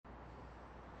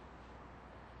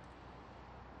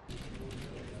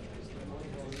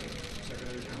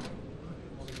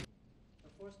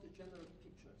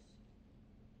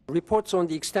Reports on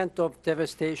the extent of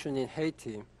devastation in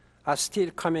Haiti are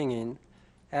still coming in,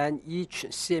 and each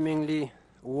seemingly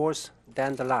worse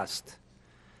than the last.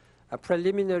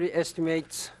 Preliminary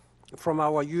estimates from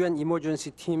our UN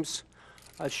emergency teams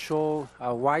show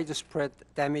widespread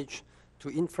damage to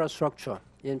infrastructure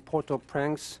in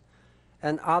Port-au-Prince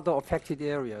and other affected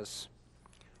areas,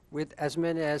 with as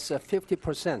many as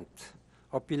 50%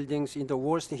 of buildings in the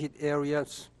worst hit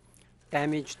areas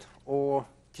damaged or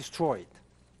destroyed.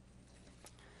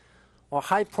 A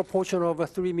high proportion of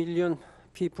 3 million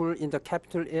people in the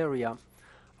capital area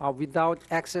are without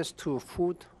access to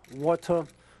food, water,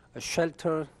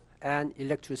 shelter, and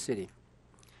electricity.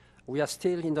 We are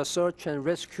still in the search and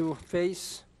rescue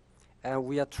phase, and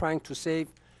we are trying to save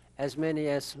as many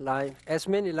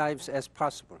lives as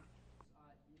possible.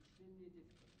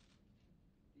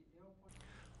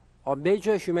 A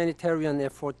major humanitarian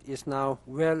effort is now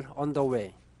well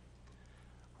underway.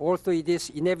 Although it is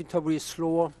inevitably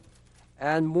slower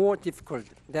and more difficult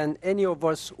than any of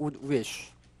us would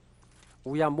wish,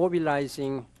 we are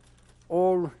mobilizing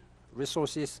all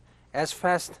resources as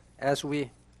fast as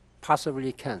we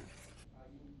possibly can.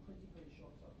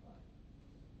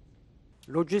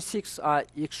 Logistics are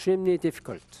extremely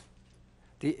difficult.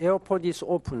 The airport is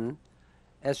open,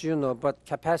 as you know, but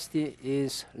capacity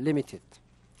is limited.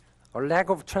 A lack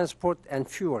of transport and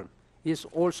fuel is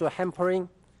also hampering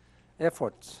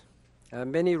efforts.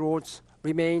 Many roads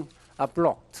remain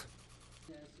blocked.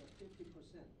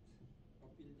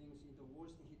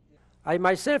 I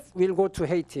myself will go to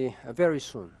Haiti very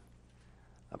soon,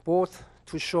 both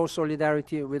to show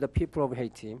solidarity with the people of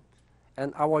Haiti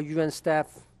and our UN staff,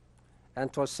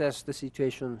 and to assess the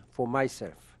situation for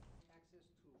myself.